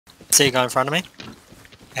See you guy in front of me.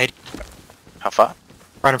 80. How far?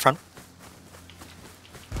 Right in front.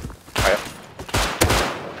 Oh, yeah.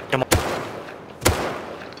 Come on.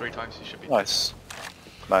 3 times you should be. Nice.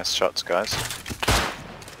 Nice shots, guys.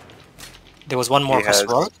 There was one more He across has-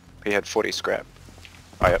 the road. He had 40 scrap.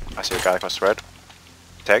 Oh, yep. I see a guy across the road.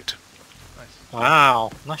 Tagged. Nice.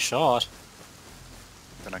 Wow, nice shot.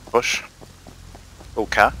 Then I can push. Oh,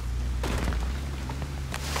 car.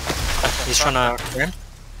 He's trying to win.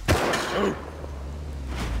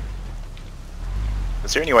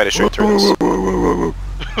 Is there any way to shoot through this? What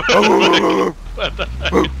the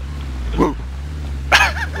heck?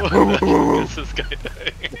 What the heck is this guy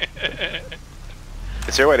doing?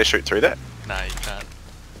 Is there a way to shoot through that? Nah, you can't.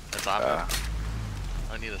 That's armor.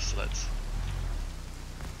 Only the slits.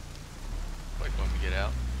 Like when we get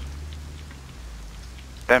out.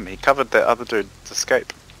 Damn, he covered the other dude's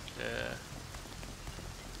escape. Yeah.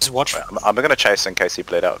 Just watch. I'm gonna chase in case he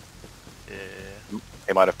bled out. Yeah.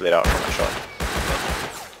 He might have bled out from the shot.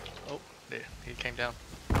 Oh, there. He came down.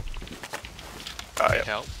 Oh, Need yeah.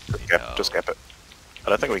 help. Need Yep, help. just cap it. I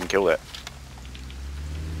don't think we can kill that.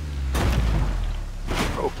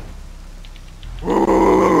 Oh.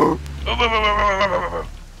 Oh,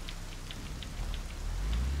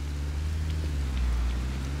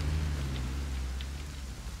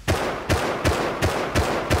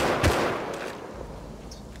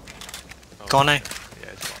 Gone, eh? Yeah,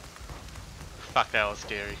 it's gone. Fuck, that was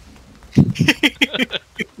scary.